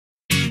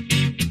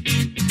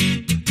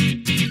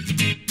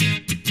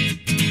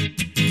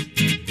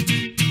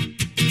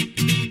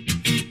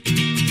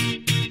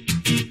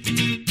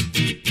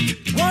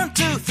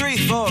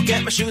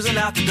get my shoes and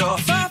out the door.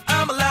 5,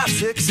 I'm alive.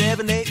 6,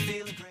 7, 8,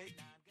 feeling great.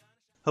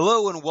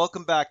 Hello and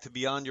welcome back to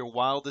Beyond Your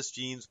Wildest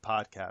Dreams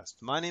podcast.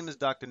 My name is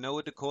Dr.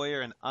 Noah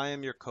DeCoyer and I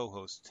am your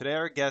co-host. Today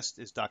our guest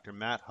is Dr.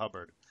 Matt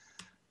Hubbard.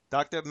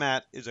 Dr.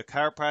 Matt is a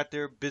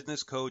chiropractor,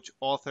 business coach,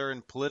 author,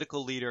 and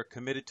political leader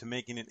committed to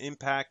making an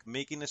impact,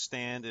 making a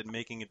stand, and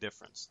making a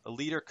difference. A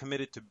leader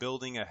committed to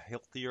building a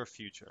healthier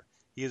future.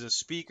 He is a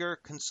speaker,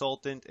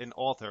 consultant, and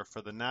author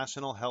for the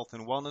National Health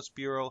and Wellness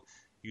Bureau,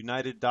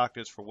 United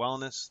Doctors for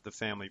Wellness, the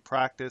Family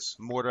Practice,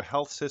 Mortar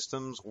Health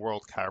Systems,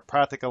 World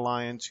Chiropractic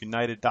Alliance,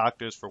 United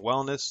Doctors for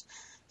Wellness,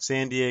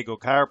 San Diego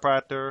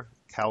Chiropractor,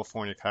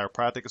 California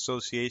Chiropractic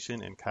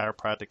Association, and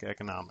Chiropractic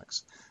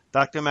Economics.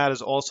 Dr. Matt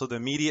is also the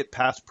immediate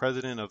past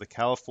president of the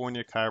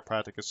California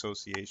Chiropractic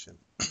Association.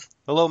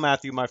 Hello,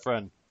 Matthew, my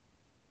friend.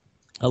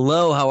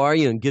 Hello, how are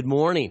you? And good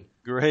morning.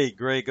 Great.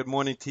 Good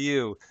morning to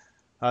you.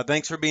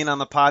 Thanks for being on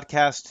the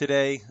podcast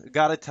today.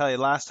 Got to tell you,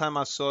 last time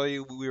I saw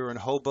you, we were in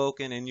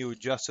Hoboken and you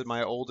adjusted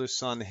my older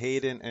son,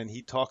 Hayden, and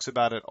he talks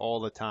about it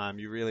all the time.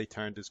 You really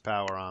turned his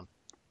power on.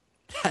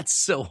 That's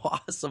so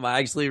awesome. I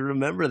actually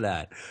remember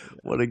that.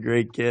 What a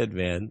great kid,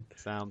 man.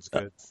 Sounds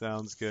good.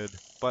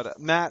 But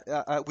Matt,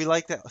 we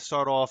like to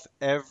start off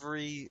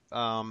every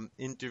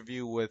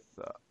interview with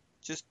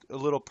just a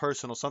little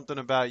personal, something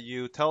about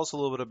you. Tell us a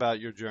little bit about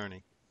your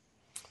journey.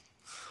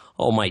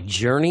 Oh, my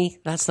journey?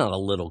 That's not a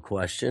little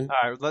question.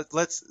 All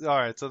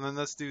right. So then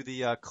let's do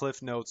the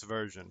Cliff Notes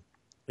version.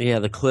 Yeah,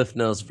 the Cliff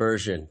Notes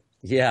version.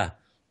 Yeah.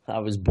 I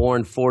was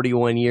born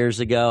 41 years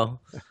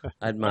ago.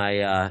 I had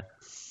my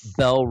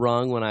bell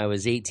rung when I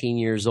was 18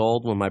 years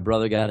old when my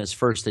brother got his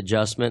first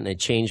adjustment, and it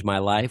changed my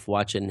life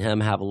watching him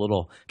have a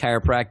little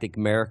chiropractic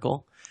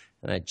miracle.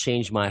 And it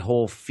changed my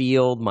whole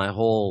field, my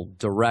whole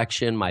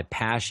direction, my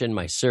passion,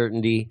 my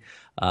certainty.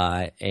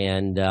 Man,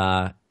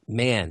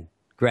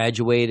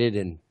 graduated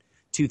in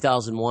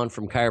 2001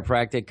 from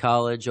chiropractic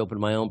college,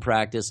 opened my own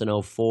practice in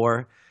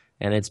 2004.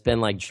 And it's been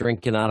like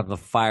drinking out of a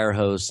fire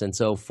hose since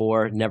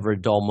 2004. Never a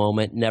dull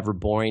moment, never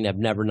boring. I've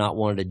never not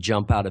wanted to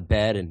jump out of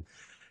bed and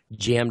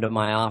jammed at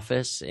my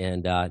office.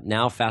 And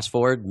now fast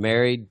forward,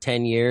 married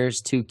 10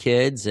 years, 2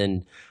 kids,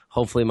 and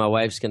hopefully my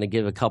wife's going to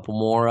give a couple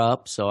more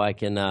up so I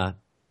can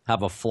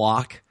have a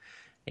flock.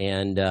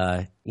 And,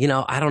 I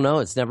don't know.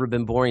 It's never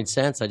been boring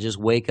since. I just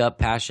wake up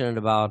passionate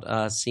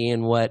about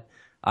seeing what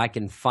I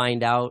can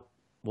find out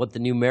what the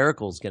new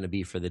miracle is going to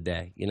be for the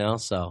day,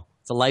 So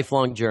it's a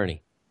lifelong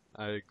journey.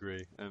 I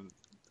agree. And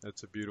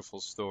that's a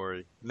beautiful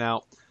story.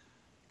 Now,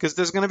 because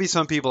there's going to be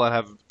some people that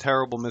have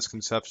terrible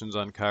misconceptions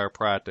on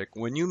chiropractic.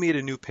 When you meet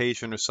a new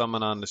patient or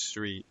someone on the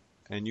street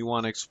and you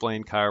want to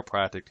explain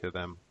chiropractic to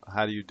them,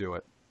 how do you do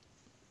it?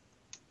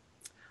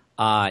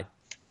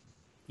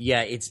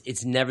 Yeah,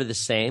 it's never the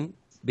same,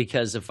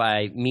 because if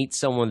I meet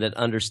someone that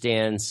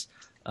understands,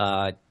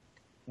 I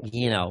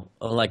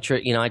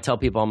tell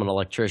people I'm an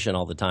electrician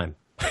all the time.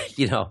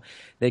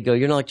 They go,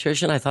 "You're an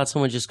electrician? I thought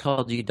someone just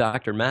called you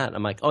Dr. Matt."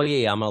 I'm like, "Oh,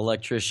 yeah, I'm an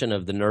electrician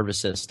of the nervous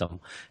system."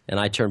 And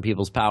I turn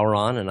people's power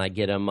on and I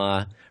get them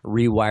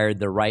rewired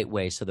the right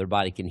way so their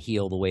body can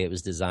heal the way it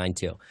was designed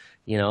to.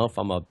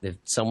 If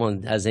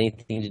someone has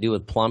anything to do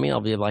with plumbing,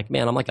 I'll be like,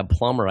 "Man, I'm like a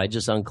plumber. I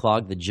just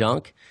unclog the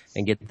junk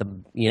and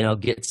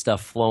get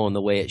stuff flowing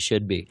the way it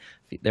should be."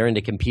 If they're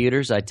into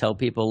computers, I tell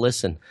people,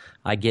 "Listen,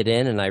 I get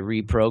in and I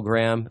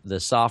reprogram the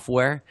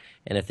software,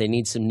 and if they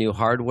need some new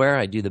hardware,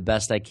 I do the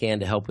best I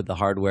can to help with the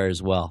hardware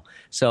as well."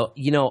 So,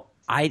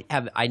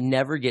 I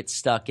never get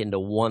stuck into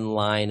one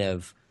line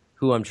of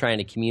who I'm trying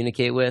to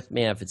communicate with.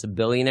 Man, if it's a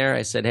billionaire,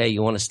 I said, "Hey,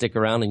 you want to stick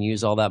around and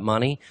use all that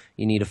money?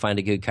 You need to find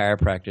a good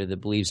chiropractor that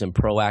believes in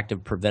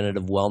proactive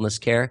preventative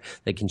wellness care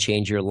that can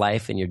change your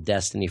life and your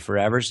destiny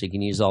forever so you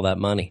can use all that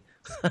money."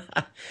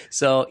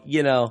 So,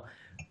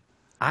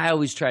 I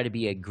always try to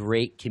be a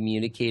great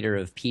communicator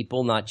of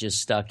people, not just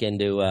stuck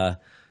into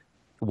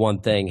one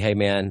thing. "Hey,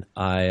 man,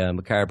 I am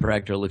a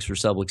chiropractor, looks for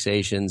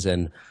subluxations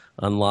and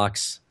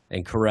unlocks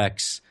and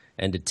corrects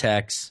and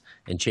detects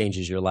and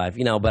changes your life."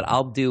 But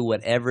I'll do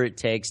whatever it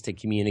takes to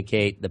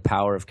communicate the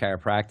power of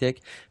chiropractic,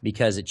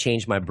 because it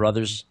changed my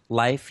brother's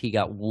life. He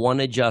got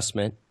one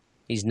adjustment.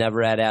 He's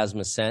never had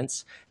asthma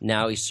since.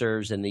 Now he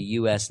serves in the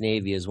U.S.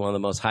 Navy as one of the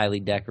most highly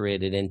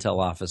decorated intel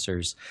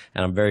officers,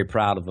 and I'm very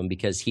proud of him,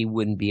 because he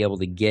wouldn't be able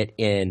to get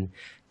in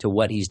to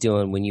what he's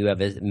doing when you have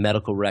a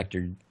medical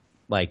record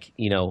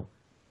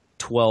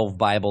 12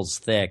 Bibles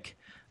thick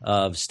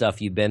of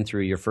stuff you've been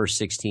through your first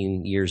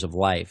 16 years of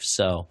life.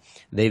 So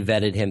they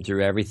vetted him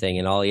through everything,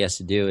 and all he has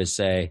to do is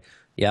say,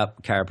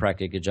 "Yep,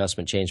 chiropractic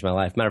adjustment changed my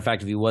life." Matter of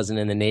fact, if he wasn't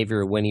in the Navy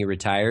or when he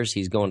retires,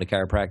 he's going to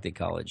chiropractic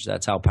college.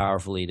 That's how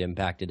powerfully it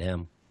impacted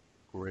him.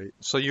 Great.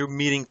 So you're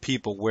meeting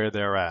people where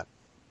they're at.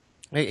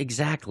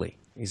 Exactly.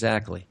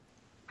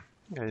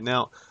 Okay.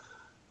 Now,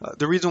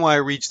 the reason why I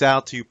reached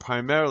out to you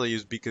primarily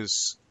is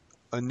because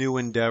a new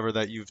endeavor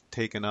that you've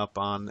taken up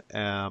on,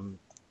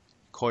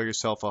 call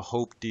yourself a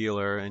hope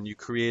dealer, and you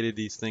created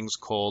these things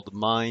called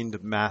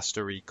mind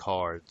mastery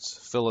cards.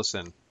 Fill us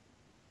in.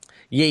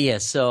 Yeah.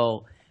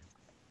 So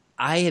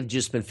I have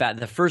just been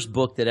the first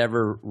book that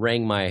ever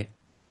rang my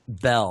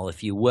bell,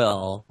 if you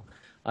will,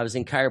 I was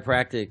in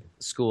chiropractic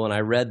school and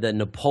I read the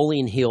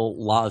Napoleon Hill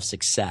Law of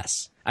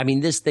Success. I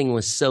mean, this thing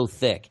was so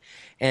thick.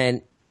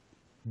 And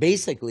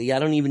basically, I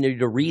don't even need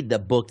to read the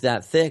book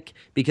that thick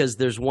because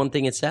there's one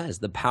thing it says,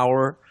 the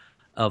power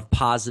of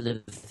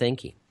positive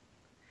thinking.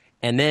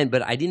 And then,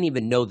 but I didn't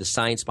even know the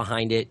science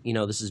behind it. You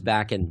know, this is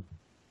back in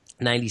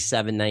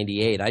 97,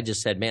 98. I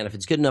just said, man, if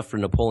it's good enough for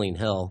Napoleon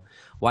Hill,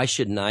 why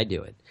shouldn't I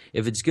do it?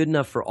 If it's good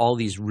enough for all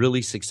these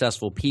really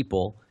successful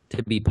people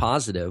to be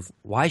positive,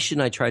 why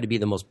shouldn't I try to be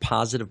the most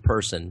positive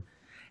person?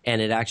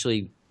 And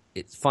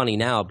it's funny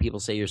now, people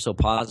say you're so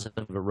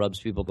positive, it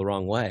rubs people the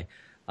wrong way.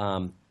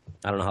 I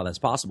don't know how that's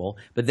possible.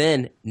 But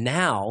then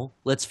now,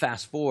 let's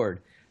fast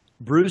forward.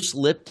 Bruce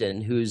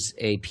Lipton, who's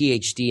a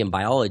PhD in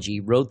biology,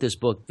 wrote this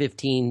book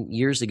 15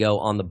 years ago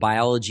on the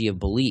biology of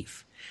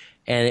belief.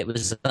 And it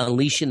was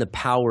unleashing the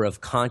power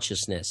of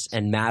consciousness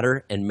and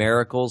matter and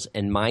miracles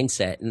and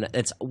mindset. And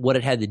that's what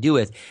it had to do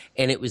with.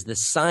 And it was the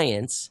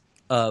science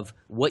of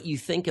what you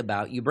think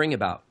about, you bring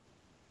about.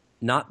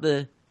 Not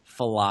the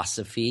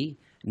philosophy,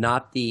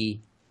 not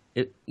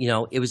it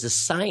was a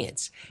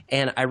science.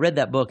 And I read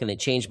that book and it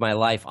changed my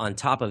life. On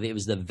top of it, it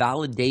was the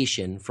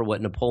validation for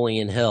what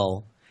Napoleon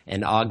Hill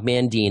and Og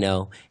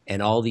Mandino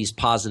and all these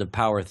positive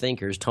power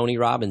thinkers, Tony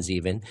Robbins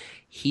even,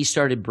 he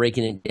started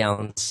breaking it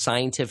down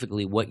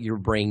scientifically what your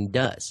brain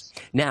does.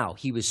 Now,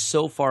 he was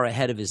so far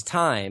ahead of his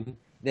time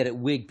that it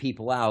wigged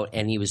people out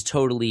and he was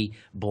totally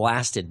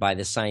blasted by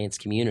the science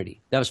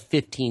community. That was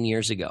 15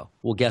 years ago.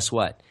 Well, guess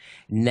what?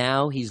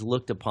 Now he's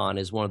looked upon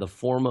as one of the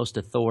foremost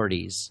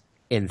authorities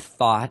in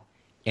thought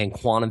and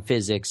quantum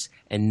physics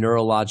and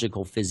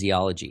neurological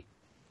physiology.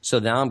 So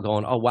now I'm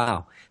going, oh,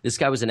 wow, this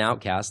guy was an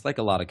outcast, like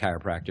a lot of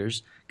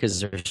chiropractors, because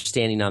they're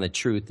standing on a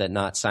truth that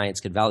not science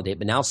could validate.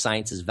 But now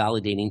science is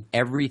validating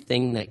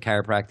everything that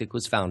chiropractic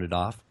was founded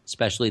off,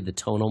 especially the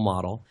tonal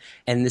model.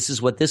 And this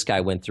is what this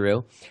guy went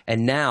through.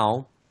 And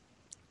now,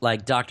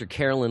 like Dr.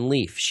 Carolyn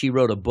Leaf, she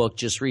wrote a book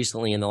just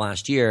recently in the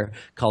last year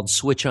called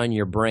Switch on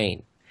Your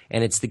Brain.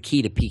 And it's the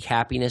key to peak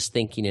happiness,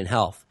 thinking, and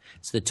health.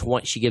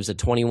 She gives a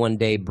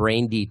 21-day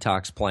brain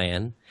detox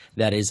plan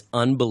that is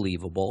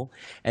unbelievable.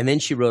 And then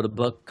she wrote a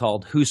book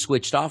called Who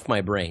Switched Off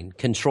My Brain?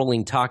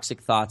 Controlling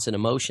Toxic Thoughts and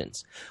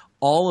Emotions,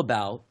 all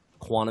about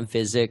quantum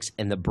physics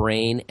and the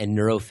brain and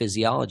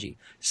neurophysiology,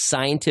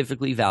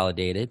 scientifically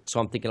validated. So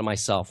I'm thinking to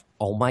myself,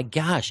 oh my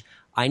gosh,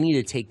 I need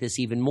to take this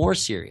even more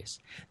serious.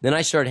 Then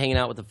I started hanging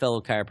out with a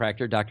fellow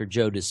chiropractor, Dr.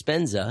 Joe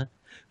Dispenza,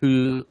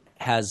 who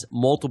has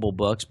multiple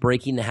books.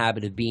 Breaking the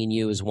Habit of Being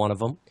You is one of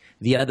them.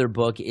 The other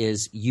book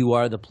is You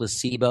Are the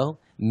Placebo,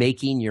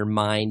 Making Your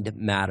Mind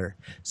Matter.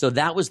 So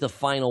that was the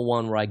final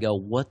one where I go,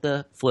 what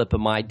the flip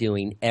am I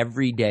doing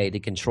every day to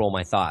control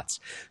my thoughts?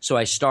 So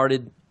I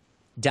started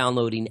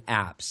downloading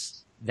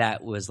apps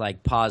that was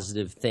like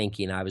positive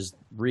thinking. I was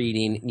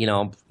reading,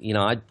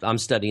 I'm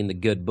studying the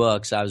good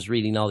books. I was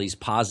reading all these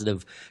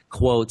positive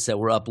quotes that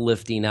were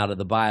uplifting out of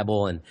the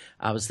Bible. And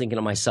I was thinking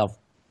to myself,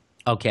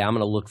 okay, I'm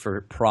going to look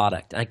for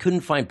product. I couldn't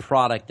find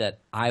product that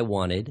I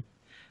wanted.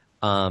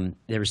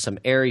 There was some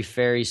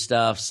airy-fairy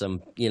stuff,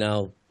 some,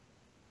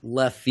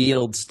 left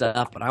field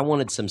stuff, but I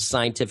wanted some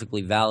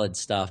scientifically valid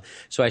stuff.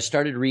 So I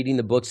started reading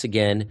the books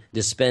again,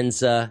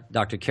 Dispenza,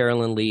 Dr.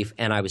 Carolyn Leaf,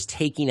 and I was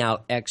taking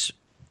out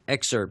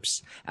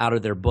excerpts out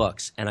of their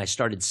books, and I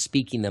started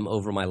speaking them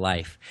over my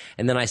life.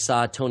 And then I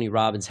saw Tony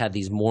Robbins had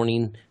these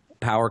morning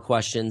power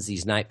questions,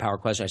 these night power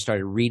questions. I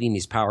started reading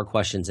these power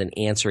questions and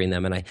answering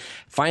them. And I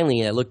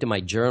looked at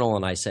my journal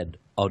and I said,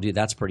 oh, dude,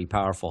 that's pretty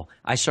powerful.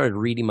 I started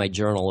reading my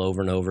journal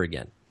over and over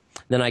again.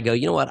 Then I go,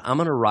 you know what? I'm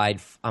going to write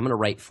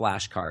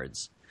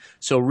flashcards.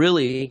 So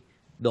really,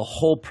 the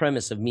whole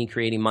premise of me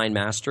creating Mind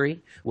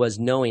Mastery was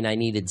knowing I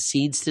needed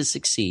seeds to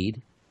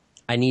succeed.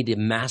 I need to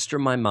master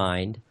my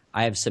mind.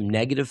 I have some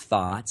negative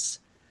thoughts.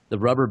 The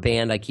rubber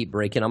band I keep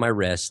breaking on my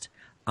wrist.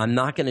 I'm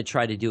not going to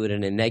try to do it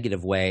in a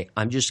negative way.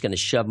 I'm just going to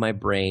shove my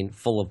brain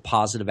full of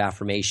positive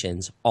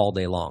affirmations all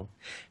day long.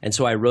 And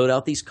so I wrote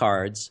out these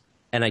cards,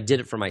 and I did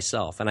it for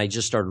myself, and I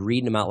just started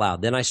reading them out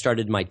loud. Then I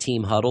started my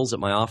team huddles at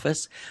my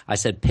office. I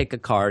said, pick a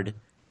card,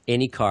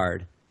 any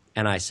card,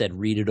 and I said,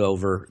 read it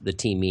over the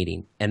team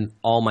meeting. And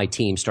all my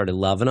team started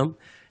loving them,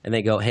 and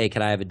they go, hey,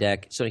 can I have a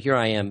deck? So here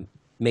I am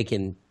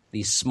making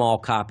these small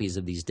copies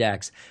of these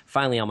decks.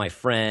 Finally, all my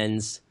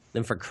friends.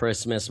 Then for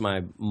Christmas,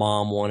 my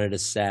mom wanted a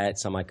set,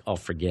 so I'm like, oh,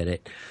 forget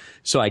it.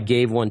 So I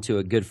gave one to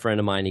a good friend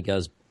of mine. He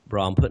goes,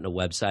 bro, I'm putting a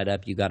website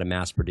up. You got to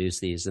mass produce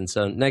these. And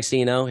so next thing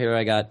you know, here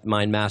I got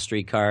Mind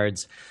Mastery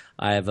cards.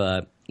 I have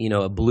a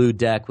blue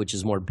deck, which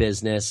is more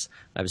business.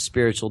 I have a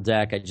spiritual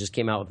deck. I just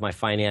came out with my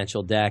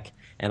financial deck,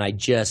 and I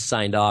just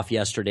signed off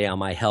yesterday on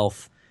my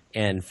health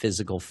and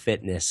physical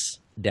fitness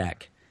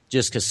deck.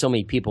 Just because so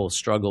many people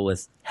struggle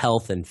with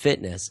health and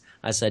fitness,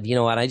 I said, you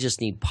know what, I just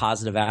need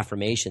positive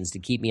affirmations to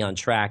keep me on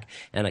track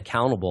and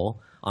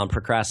accountable on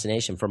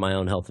procrastination for my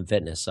own health and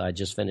fitness. So I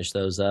just finished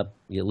those up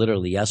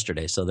literally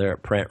yesterday. So they're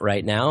at print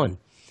right now, and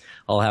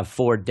I'll have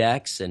 4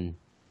 decks, and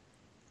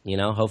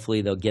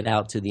hopefully they'll get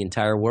out to the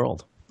entire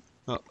world.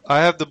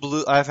 I've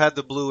had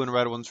the blue and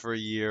red ones for a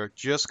year.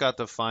 Just got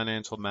the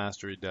Financial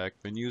Mastery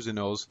deck. Been using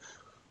those.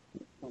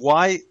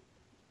 Why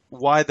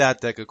why that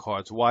deck of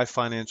cards? Why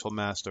financial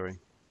mastery?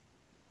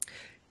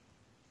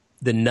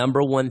 The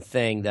number one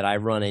thing that I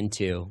run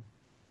into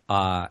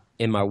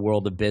in my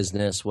world of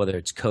business, whether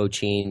it's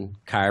coaching,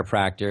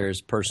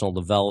 chiropractors, personal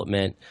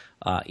development,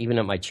 even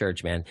at my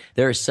church, man,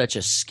 there is such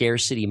a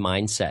scarcity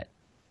mindset,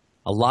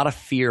 a lot of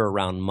fear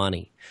around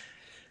money.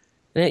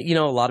 And,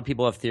 a lot of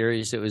people have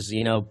theories. It was,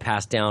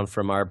 passed down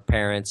from our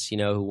parents,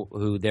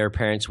 who their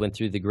parents went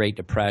through the Great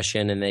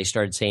Depression, and they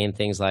started saying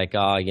things like,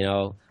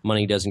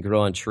 money doesn't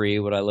grow on a tree.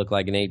 Would I look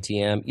like an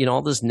ATM?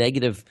 All this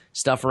negative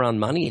stuff around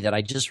money that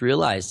I just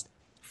realized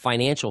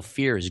financial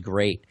fear is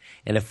great.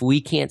 And if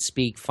we can't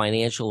speak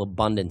financial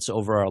abundance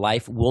over our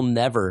life, we'll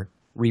never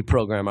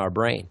reprogram our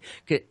brain.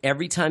 'Cause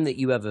every time that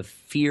you have a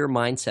fear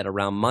mindset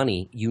around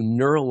money, you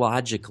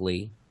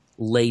neurologically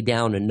lay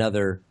down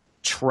another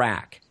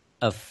track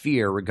of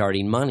fear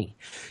regarding money.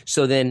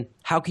 So then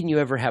how can you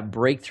ever have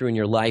breakthrough in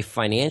your life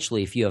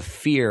financially if you have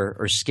fear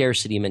or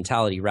scarcity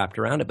mentality wrapped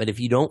around it? But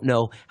if you don't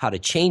know how to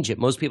change it,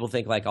 most people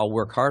think like, I'll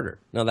work harder.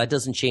 No, that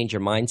doesn't change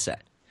your mindset.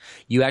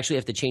 You actually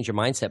have to change your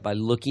mindset by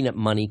looking at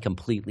money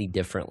completely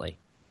differently.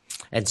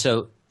 And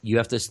so you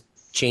have to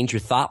change your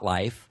thought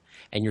life,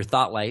 and your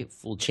thought life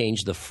will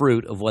change the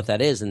fruit of what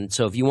that is. And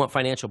so if you want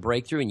financial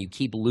breakthrough and you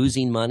keep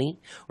losing money,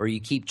 or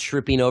you keep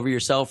tripping over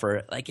yourself,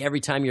 or like every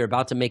time you're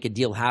about to make a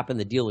deal happen,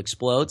 the deal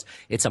explodes,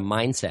 it's a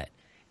mindset.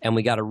 And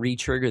we got to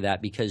re-trigger that,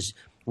 because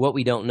what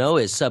we don't know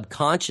is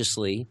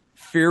subconsciously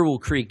fear will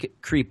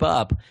creep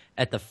up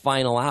at the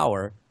final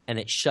hour, and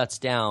it shuts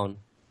down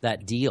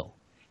that deal.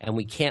 And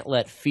we can't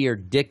let fear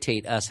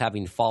dictate us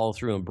having follow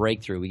through and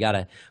breakthrough. We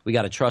gotta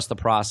trust the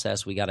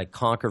process. We gotta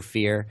conquer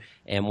fear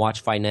and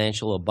watch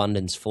financial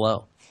abundance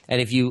flow.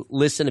 And if you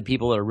listen to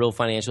people that are real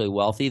financially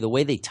wealthy, the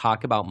way they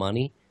talk about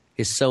money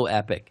is so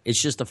epic. It's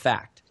just a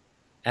fact.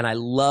 And I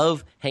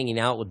love hanging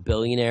out with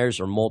billionaires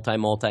or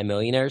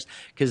multi-millionaires,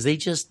 because they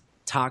just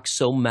talk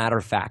so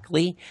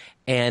matter-of-factly.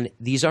 And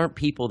these aren't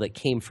people that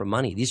came from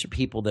money. These are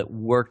people that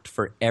worked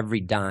for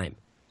every dime.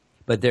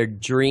 But their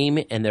dream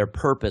and their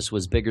purpose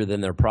was bigger than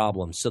their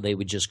problems, so they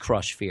would just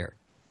crush fear.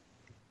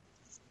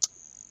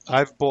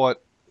 I've bought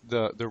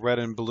the red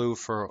and blue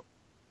for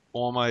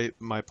all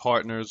my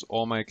partners,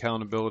 all my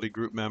accountability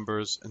group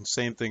members, and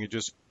same thing, I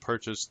just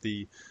purchased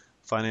the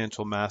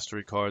financial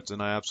mastery cards,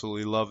 and I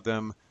absolutely love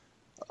them.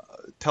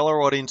 Tell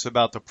our audience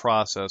about the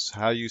process,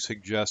 how you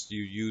suggest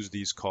you use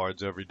these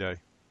cards every day.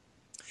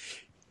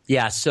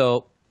 Yeah,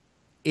 so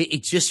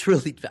it just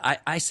really,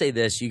 I say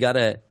this, you got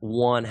to,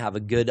 one, have a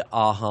good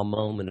aha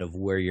moment of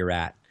where you're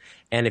at.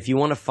 And if you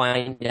want to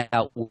find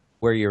out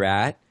where you're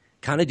at,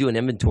 kind of do an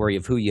inventory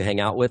of who you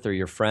hang out with or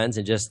your friends.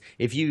 And just,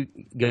 if you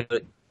go,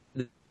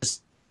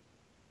 this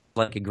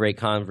like a great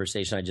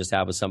conversation I just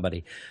had with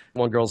somebody.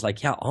 One girl's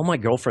like, yeah, all my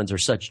girlfriends are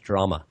such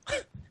drama.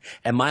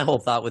 And my whole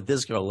thought with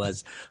this girl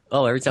was,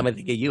 oh, every time I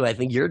think of you, I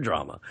think you're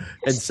drama.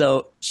 And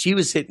so she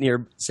was sitting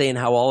here saying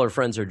how all her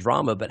friends are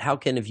drama, but how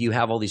can, if you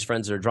have all these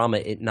friends that are drama,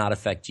 it not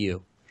affect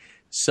you?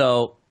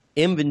 So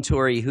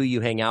inventory who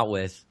you hang out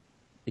with,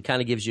 it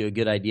kind of gives you a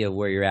good idea of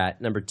where you're at.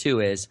 Number two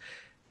is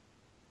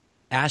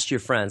ask your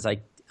friends,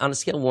 like on a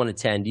scale of 1 to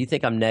 10, do you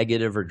think I'm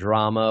negative or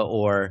drama,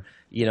 or,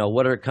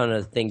 what are kind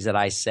of the things that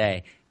I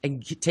say?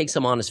 And take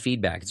some honest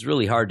feedback. It's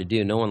really hard to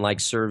do. No one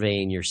likes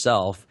surveying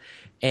yourself.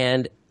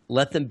 And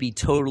let them be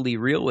totally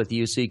real with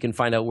you so you can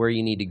find out where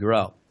you need to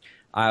grow.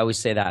 I always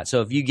say that.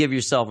 So if you give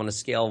yourself on a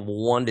scale of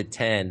 1 to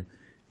 10,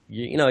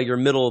 you're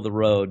middle of the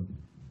road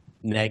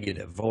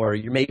negative, or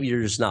maybe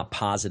you're just not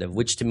positive,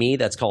 which to me,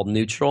 that's called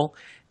neutral.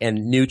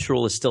 And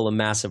neutral is still a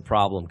massive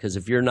problem, because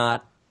if you're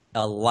not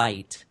a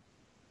light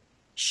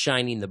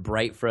shining the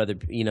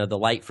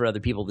light for other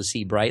people to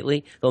see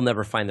brightly, they'll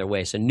never find their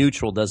way. So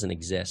neutral doesn't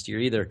exist.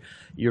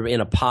 You're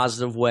in a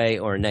positive way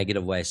or a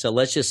negative way. So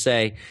let's just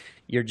say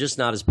you're just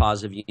not as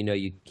positive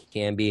you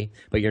can be,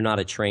 but you're not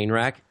a train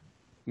wreck.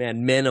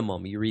 Man,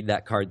 minimum, you read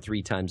that card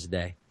 3 times a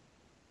day.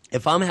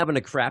 If I'm having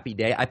a crappy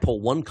day, I pull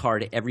one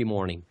card every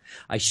morning.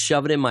 I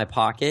shove it in my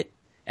pocket.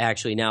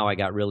 Actually, now I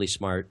got really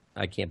smart.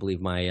 I can't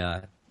believe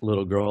my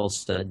little girl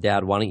said,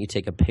 Dad, why don't you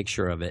take a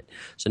picture of it?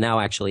 So now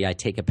actually I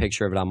take a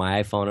picture of it on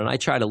my iPhone, and I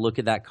try to look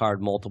at that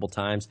card multiple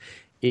times.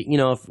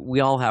 If we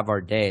all have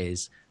our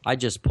days, I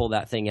just pull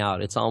that thing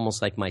out. It's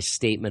almost like my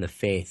statement of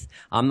faith.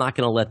 I'm not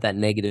going to let that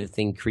negative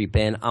thing creep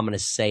in. I'm going to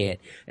say it.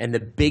 And the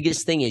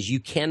biggest thing is you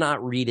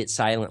cannot read it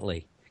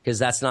silently, because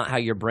that's not how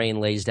your brain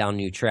lays down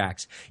new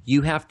tracks.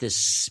 You have to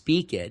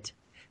speak it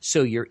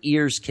so your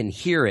ears can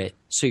hear it,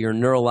 so your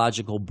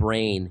neurological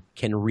brain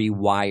can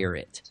rewire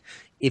it.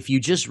 If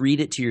you just read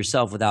it to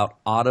yourself without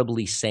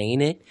audibly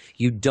saying it,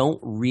 you don't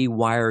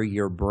rewire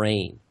your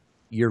brain.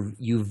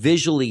 You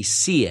visually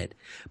see it,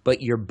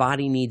 but your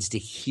body needs to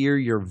hear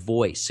your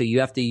voice. So you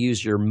have to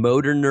use your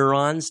motor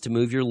neurons to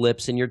move your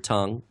lips and your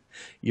tongue,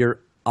 your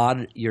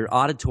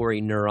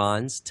auditory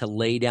neurons to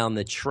lay down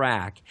the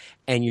track,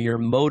 and your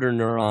motor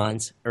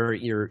neurons, or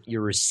your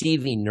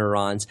receiving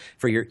neurons,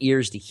 for your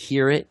ears to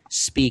hear it,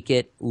 speak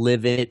it,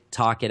 live it,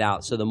 talk it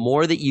out. So the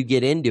more that you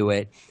get into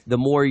it, the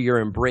more you're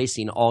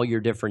embracing all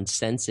your different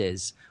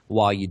senses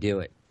while you do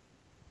it.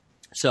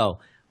 So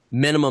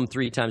minimum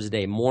 3 times a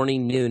day,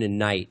 morning, noon, and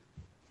night,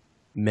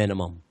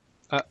 minimum.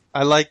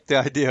 I like the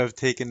idea of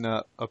taking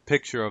a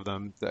picture of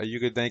them. You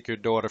could thank your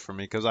daughter for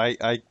me because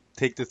I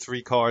take the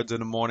 3 cards in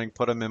the morning,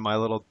 put them in my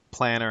little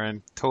planner,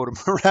 and tote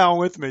them around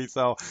with me.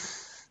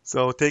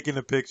 So taking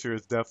a picture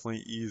is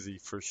definitely easy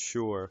for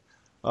sure.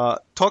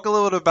 Talk a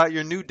little bit about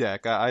your new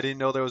deck. I didn't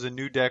know there was a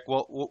new deck.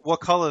 Well,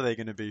 what color are they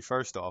going to be,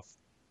 first off?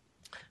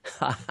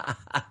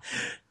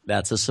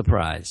 That's a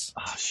surprise.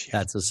 Oh, shit.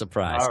 That's a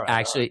surprise. All right,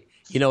 Actually,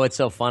 you know what's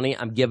so funny?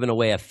 I'm giving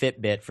away a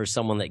Fitbit for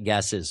someone that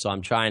guesses. So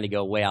I'm trying to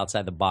go way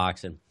outside the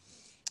box, and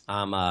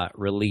I'm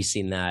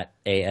releasing that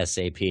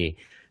ASAP.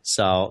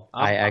 So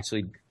I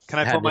actually Can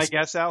I put my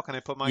guess out? Can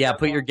I put my Yeah, guess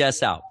put out? your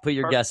guess out. Put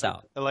your guess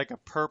out. Like a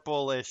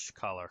purplish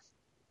color.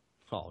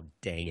 Oh,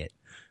 dang it.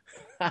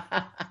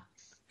 Are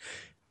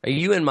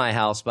you in my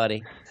house,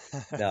 buddy?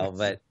 No,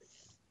 but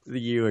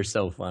you are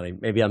so funny.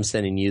 Maybe I'm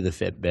sending you the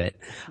Fitbit.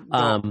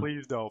 No,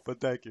 please don't, but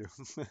thank you.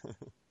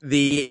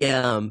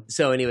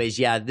 So anyways,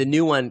 yeah, the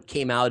new one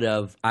came out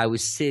of, I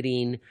was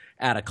sitting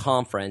at a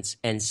conference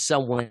and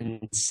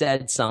someone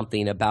said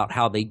something about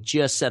how they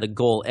just set a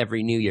goal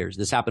every New Year's.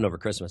 This happened over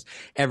Christmas.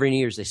 Every New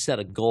Year's they set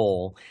a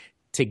goal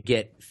to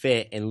get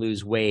fit and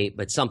lose weight,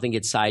 but something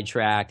gets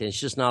sidetracked and it's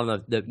just not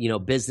on the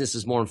business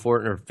is more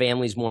important or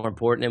family's more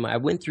important. And I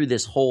went through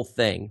this whole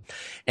thing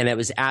and I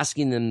was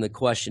asking them the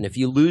question, if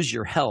you lose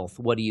your health,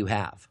 what do you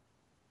have?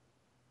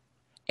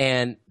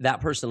 And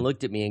that person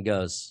looked at me and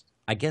goes,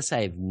 I guess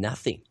I have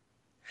nothing.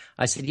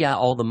 I said, yeah,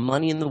 all the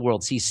money in the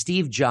world. See,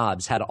 Steve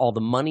Jobs had all the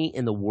money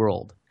in the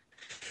world,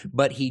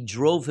 but he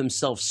drove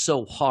himself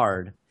so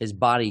hard, his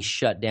body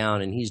shut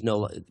down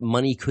and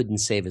money couldn't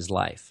save his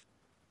life.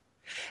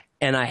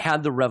 And I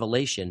had the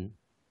revelation,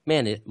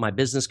 man, my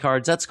business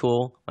cards, that's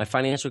cool. My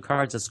financial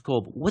cards, that's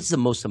cool. But what's the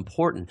most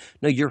important?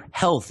 No, your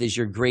health is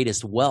your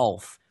greatest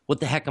wealth. What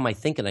the heck am I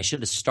thinking? I should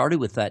have started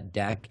with that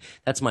deck.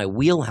 That's my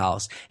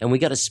wheelhouse. And we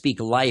got to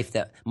speak life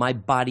that my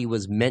body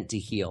was meant to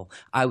heal.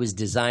 I was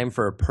designed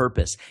for a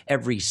purpose.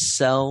 Every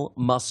cell,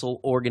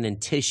 muscle, organ,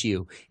 and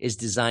tissue is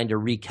designed to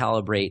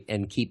recalibrate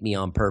and keep me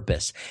on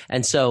purpose.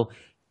 And so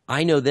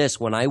I know this,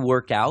 when I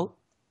work out,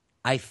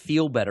 I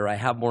feel better. I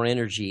have more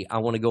energy. I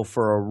want to go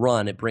for a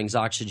run. It brings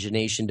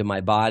oxygenation to my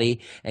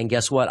body. And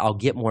guess what? I'll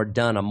get more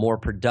done. I'm more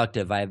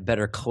productive. I have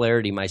better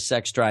clarity. My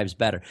sex drive's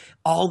better.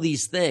 All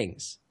these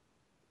things.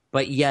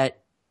 But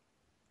yet,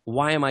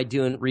 why am I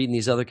reading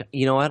these other?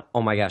 You know what?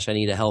 Oh my gosh, I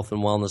need a health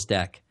and wellness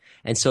deck.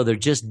 And so they're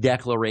just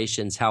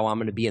declarations how I'm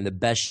going to be in the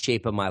best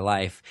shape of my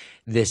life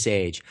this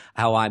age.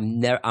 How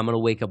I'm going to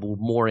wake up with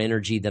more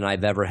energy than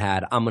I've ever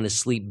had. I'm going to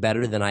sleep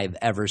better than I've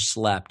ever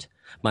slept.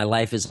 My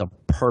life is a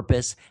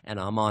purpose and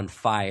I'm on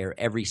fire.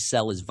 Every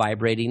cell is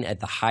vibrating at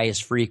the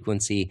highest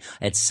frequency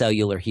at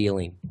cellular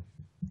healing.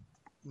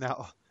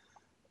 Now,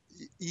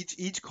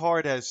 each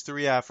card has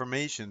 3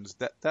 affirmations.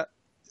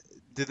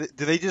 Do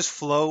they just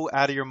flow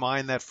out of your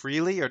mind that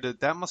freely, or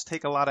that must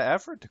take a lot of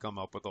effort to come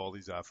up with all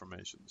these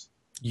affirmations?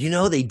 You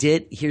know, they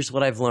did. Here's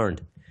what I've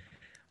learned.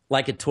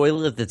 Like a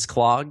toilet that's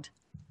clogged,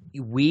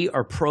 we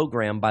are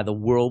programmed by the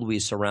world we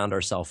surround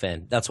ourselves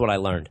in. That's what I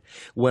learned.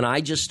 When I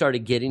just started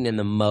getting in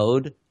the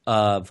mode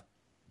of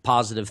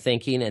positive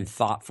thinking and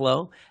thought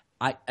flow,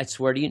 I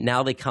swear to you,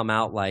 now they come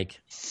out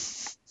like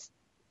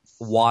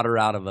water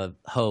out of a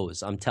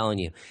hose. I'm telling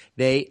you.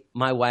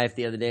 My wife,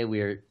 the other day,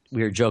 we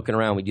were joking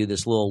around. We do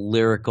this little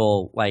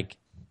lyrical, like,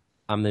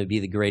 I'm going to be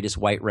the greatest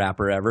white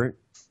rapper ever.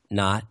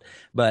 Not.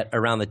 But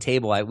around the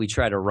table, we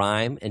try to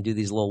rhyme and do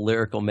these little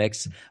lyrical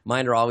mix.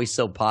 Mine are always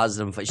so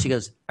positive. She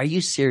goes, are you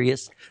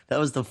serious? That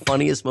was the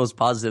funniest, most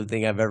positive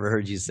thing I've ever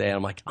heard you say. And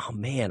I'm like, oh,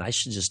 man, I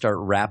should just start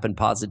rapping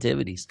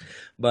positivities.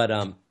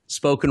 But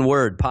spoken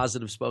word,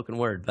 positive spoken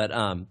word. But,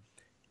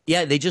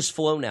 yeah, they just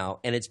flow now.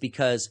 And it's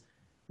because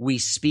we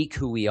speak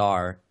who we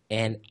are.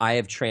 And I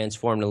have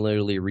transformed and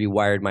literally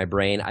rewired my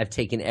brain. I've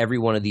taken every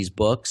one of these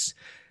books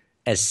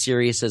as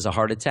serious as a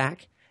heart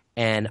attack.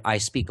 And I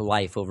speak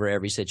life over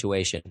every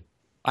situation.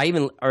 I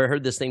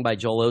heard this thing by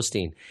Joel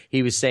Osteen.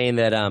 He was saying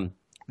that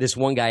this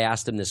one guy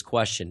asked him this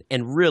question,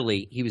 and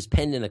really, he was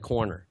pinned in a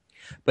corner.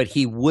 But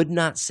he would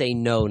not say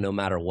no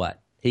matter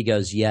what. He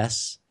goes,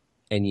 yes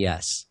and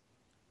yes.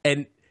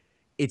 And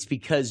it's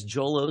because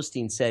Joel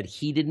Osteen said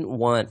he didn't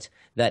want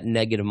that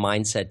negative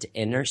mindset to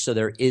enter, so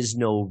there is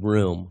no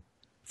room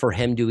for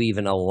him to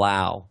even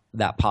allow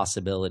that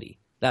possibility.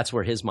 That's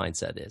where his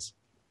mindset is.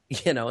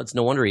 You know, it's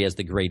no wonder he has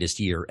the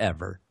greatest year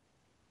ever.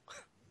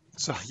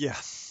 So yeah.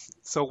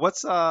 So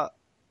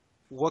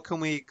what can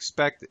we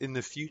expect in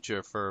the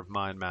future for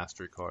Mind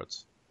Mastery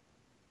cards?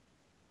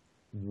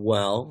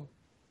 Well,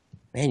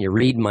 man, you're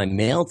reading my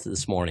mail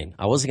this morning.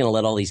 I wasn't going to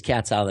let all these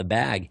cats out of the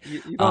bag.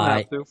 You don't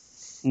have to.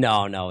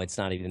 No, it's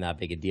not even that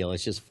big a deal.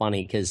 It's just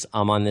funny because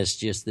I'm on this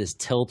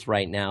tilt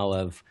right now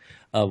of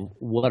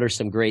what are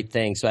some great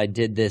things. So I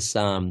did this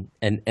an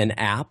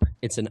app.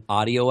 It's an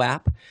audio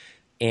app,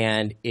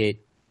 and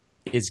it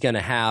is going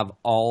to have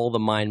all the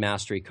Mind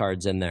Mastery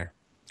cards in there.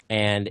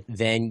 and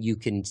then you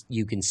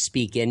can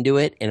speak into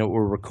it, and it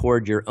will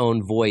record your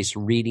own voice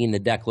reading the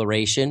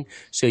declaration,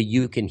 so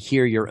you can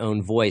hear your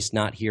own voice,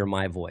 not hear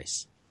my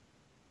voice.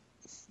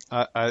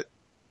 I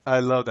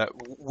love that.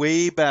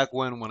 Way back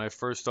when I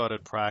first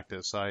started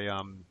practice, I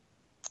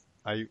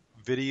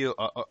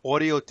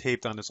audio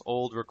taped on this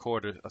old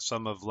recorder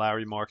some of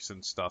Larry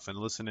Markson's stuff and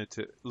listened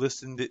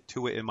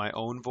to it in my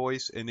own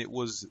voice, and it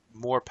was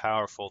more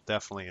powerful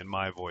definitely in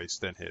my voice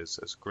than his,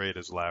 as great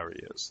as Larry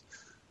is.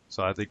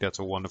 So I think that's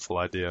a wonderful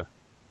idea.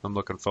 I'm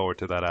looking forward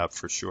to that app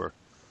for sure.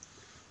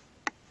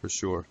 For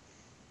sure.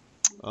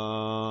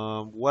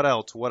 What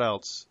else? What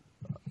else?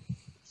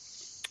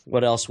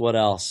 What else? What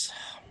else?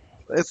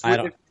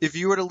 If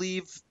you were to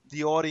leave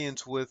the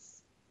audience with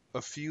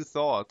a few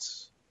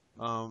thoughts,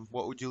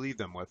 what would you leave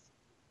them with?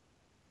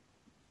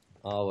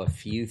 Oh, a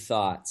few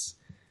thoughts.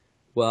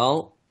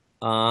 Well,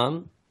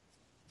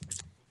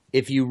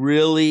 if you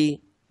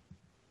really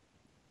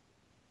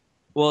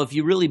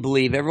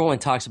believe, everyone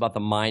talks about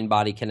the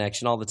mind-body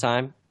connection all the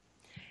time.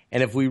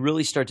 And if we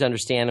really start to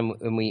understand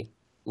and we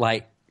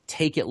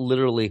take it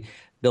literally,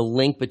 the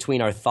link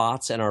between our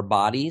thoughts and our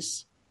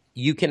bodies,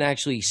 you can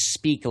actually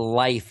speak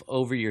life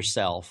over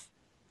yourself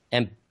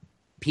and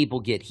people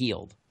get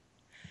healed.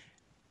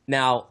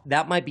 Now,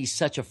 that might be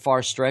such a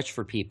far stretch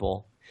for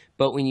people,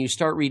 but when you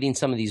start reading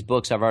some of these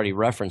books I've already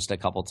referenced a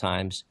couple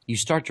times, you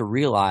start to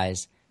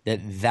realize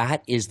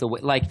that is the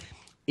way. Like,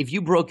 if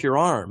you broke your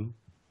arm,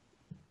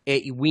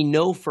 we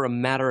know for a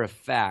matter of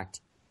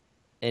fact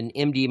an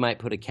MD might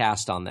put a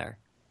cast on there,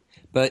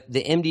 but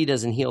the MD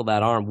doesn't heal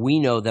that arm. We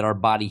know that our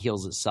body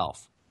heals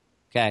itself.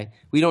 Okay,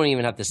 we don't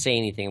even have to say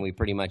anything, and we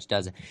pretty much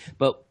does it.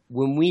 But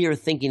when we are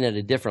thinking at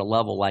a different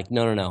level, like,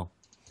 no.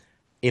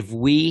 If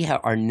we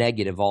are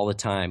negative all the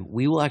time,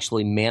 we will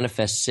actually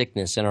manifest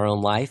sickness in our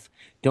own life.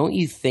 Don't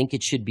you think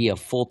it should be a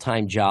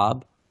full-time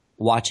job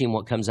watching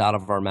what comes out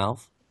of our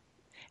mouth?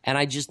 And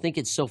I just think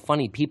it's so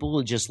funny. People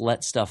will just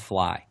let stuff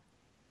fly.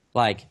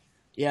 Like,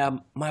 yeah,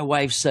 my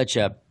wife's such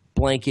a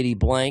blankety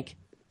blank.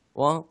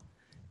 Well,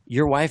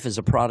 your wife is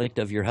a product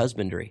of your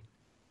husbandry.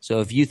 So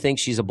if you think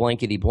she's a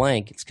blankety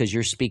blank, it's because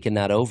you're speaking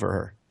that over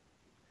her.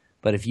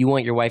 But if you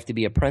want your wife to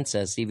be a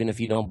princess, even if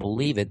you don't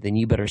believe it, then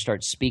you better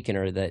start speaking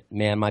her that,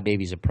 man, my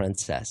baby's a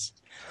princess.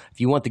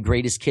 If you want the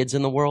greatest kids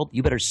in the world,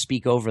 you better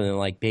speak over them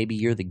like, baby,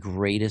 you're the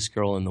greatest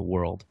girl in the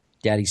world.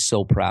 Daddy's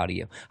so proud of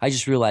you. I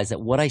just realized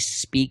that what I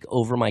speak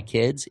over my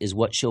kids is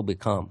what she'll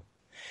become.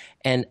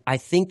 And I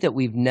think that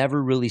we've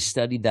never really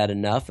studied that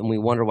enough, and we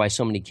wonder why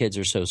so many kids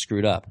are so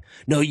screwed up.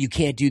 No, you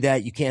can't do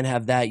that. You can't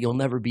have that. You'll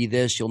never be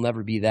this. You'll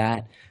never be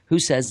that. Who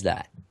says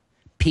that?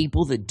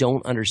 People that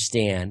don't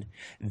understand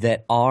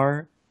that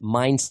our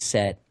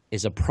mindset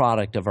is a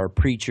product of our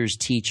preachers,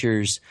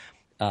 teachers,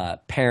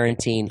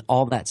 parenting,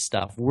 all that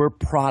stuff. We're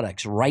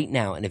products right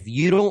now. And if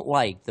you don't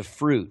like the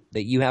fruit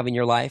that you have in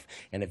your life,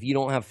 and if you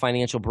don't have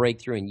financial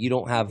breakthrough and you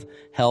don't have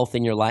health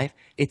in your life,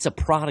 it's a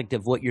product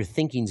of what your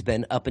thinking's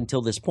been up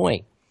until this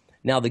point.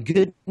 Now, the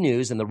good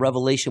news and the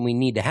revelation we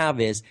need to have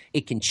is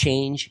it can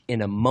change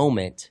in a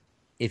moment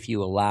if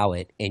you allow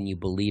it and you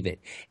believe it.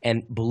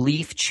 And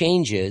belief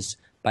changes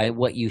by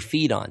what you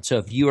feed on. So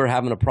if you are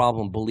having a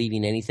problem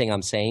believing anything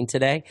I'm saying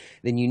today,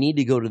 then you need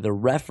to go to the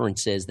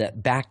references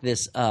that back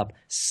this up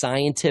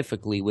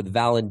scientifically with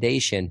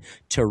validation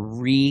to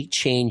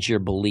re-change your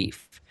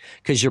belief.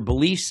 Because your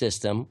belief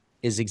system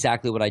is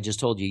exactly what I just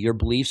told you. Your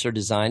beliefs are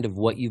designed of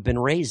what you've been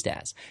raised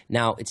as.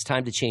 Now it's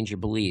time to change your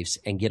beliefs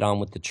and get on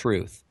with the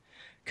truth.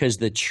 Because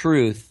the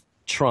truth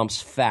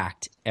trumps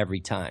fact every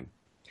time.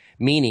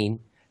 Meaning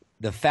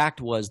the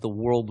fact was the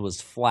world was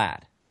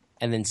flat.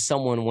 And then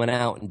someone went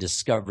out and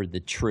discovered the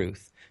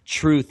truth.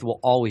 Truth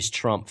will always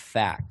trump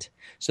fact.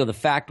 So the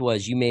fact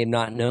was you may have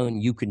not known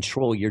you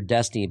control your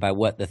destiny by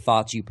what the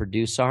thoughts you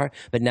produce are,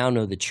 but now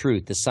know the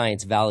truth. The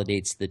science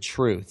validates the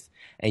truth,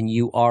 and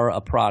you are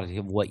a product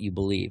of what you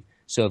believe.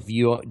 So if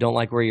you don't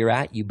like where you're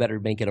at, you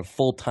better make it a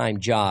full-time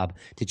job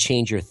to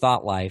change your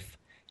thought life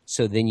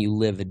so then you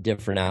live a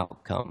different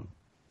outcome.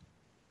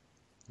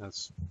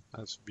 That's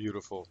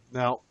beautiful.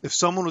 Now, if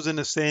someone was in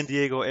the San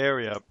Diego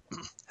area,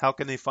 how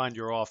can they find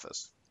your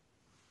office?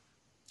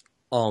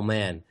 Oh,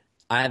 man.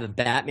 I have a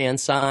Batman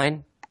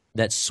sign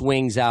that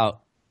swings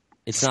out.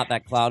 It's not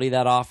that cloudy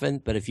that often,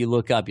 but if you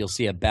look up, you'll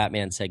see a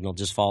Batman signal.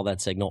 Just follow that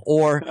signal.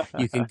 Or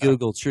you can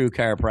Google True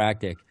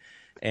Chiropractic.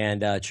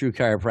 And True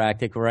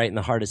Chiropractic, we're right in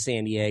the heart of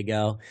San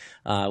Diego.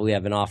 We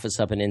have an office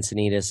up in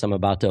Encinitas. I'm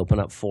about to open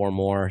up 4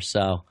 more.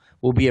 So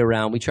we'll be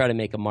around. We try to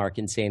make a mark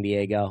in San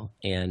Diego.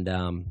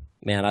 And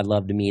man, I'd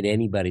love to meet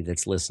anybody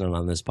that's listening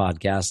on this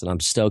podcast, and I'm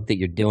stoked that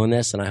you're doing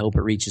this, and I hope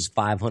it reaches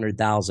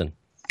 500,000.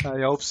 I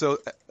hope so.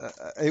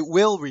 It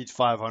will reach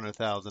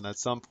 500,000 at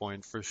some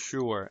point for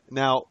sure.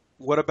 Now,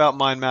 what about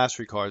Mind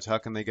Mastery cards? How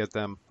can they get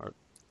them?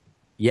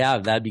 Yeah,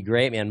 that'd be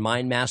great, man.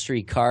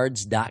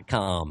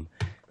 MindMasteryCards.com,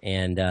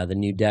 and the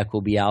new deck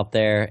will be out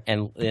there.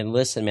 And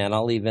listen, man,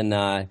 I'll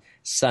even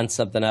send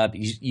something up.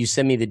 You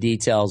send me the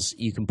details.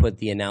 You can put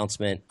the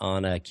announcement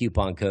on a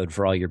coupon code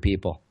for all your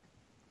people.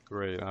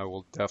 Great. I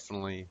will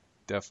definitely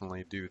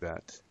do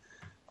that.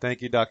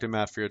 Thank you, Dr.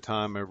 Matt, for your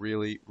time. I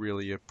really,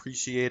 really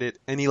appreciate it.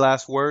 Any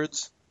last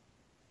words?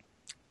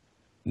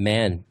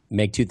 Man,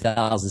 make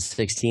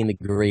 2016 the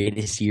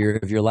greatest year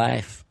of your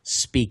life.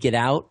 Speak it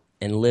out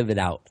and live it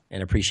out.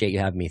 And appreciate you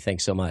having me.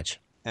 Thanks so much.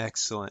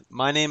 Excellent.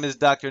 My name is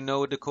Dr.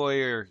 Noah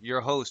DeCoyer,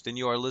 your host, and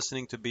you are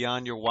listening to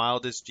Beyond Your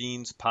Wildest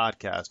Genes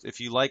podcast. If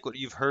you like what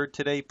you've heard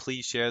today,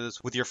 please share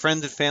this with your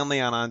friends and family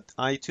on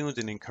iTunes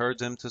and encourage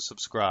them to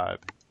subscribe.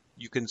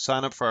 You can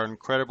sign up for our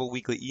incredible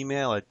weekly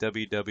email at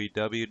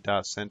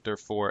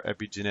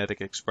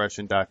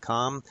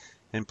www.centerforepigeneticexpression.com.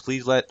 And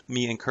please let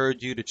me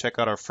encourage you to check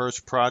out our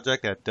first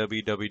project at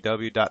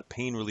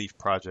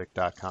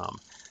www.painreliefproject.com.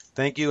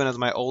 Thank you, and as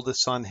my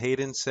oldest son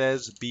Hayden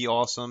says, be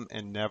awesome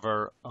and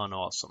never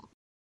unawesome.